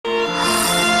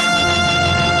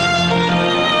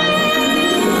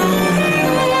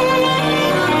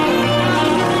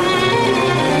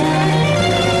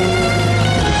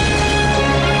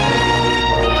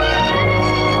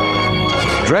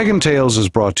Dragon Tales is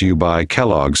brought to you by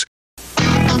Kellogg's.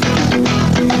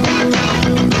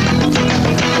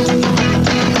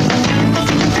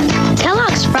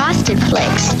 Kellogg's Frosted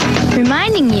Flakes,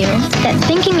 reminding you that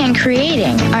thinking and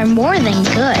creating are more than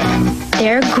good.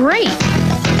 They're great.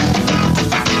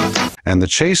 And the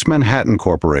Chase Manhattan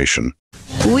Corporation.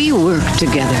 We work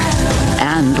together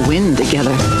and win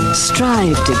together,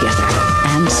 strive together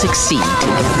and succeed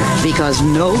together, because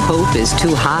no hope is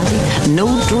too high, no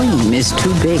dream is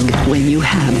too big when you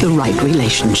have the right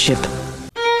relationship.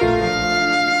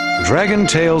 Dragon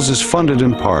Tales is funded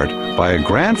in part by a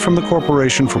grant from the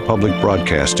Corporation for Public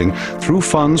Broadcasting through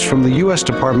funds from the U.S.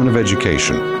 Department of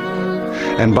Education,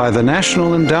 and by the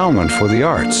National Endowment for the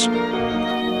Arts,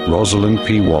 Rosalind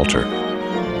P. Walter,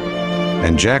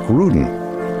 and Jack Rudin,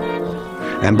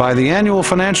 and by the annual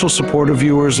financial support of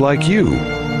viewers like you.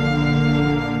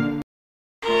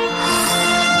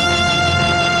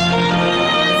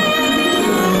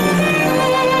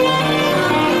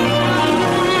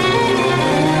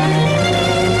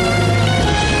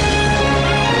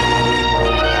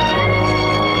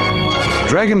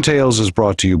 Dragon Tales is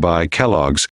brought to you by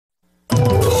Kellogg's.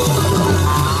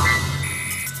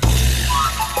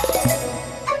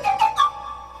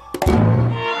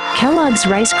 Kellogg's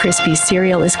Rice Krispies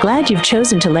cereal is glad you've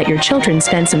chosen to let your children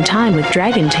spend some time with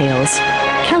Dragon Tales.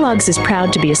 Kellogg's is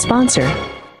proud to be a sponsor.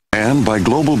 And by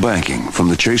global banking from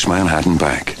the Chase Manhattan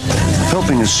Bank,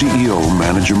 helping a CEO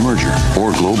manage a merger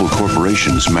or global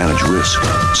corporations manage risk,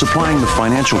 supplying the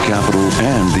financial capital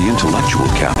and the intellectual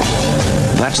capital.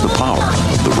 That's the power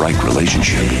of the right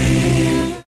relationship.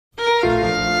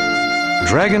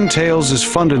 Dragon Tales is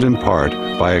funded in part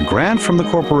by a grant from the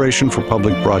Corporation for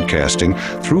Public Broadcasting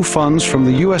through funds from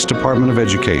the U.S. Department of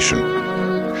Education,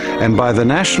 and by the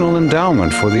National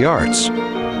Endowment for the Arts,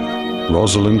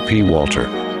 Rosalind P. Walter,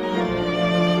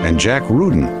 and Jack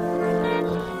Rudin,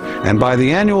 and by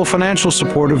the annual financial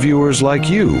support of viewers like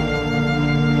you.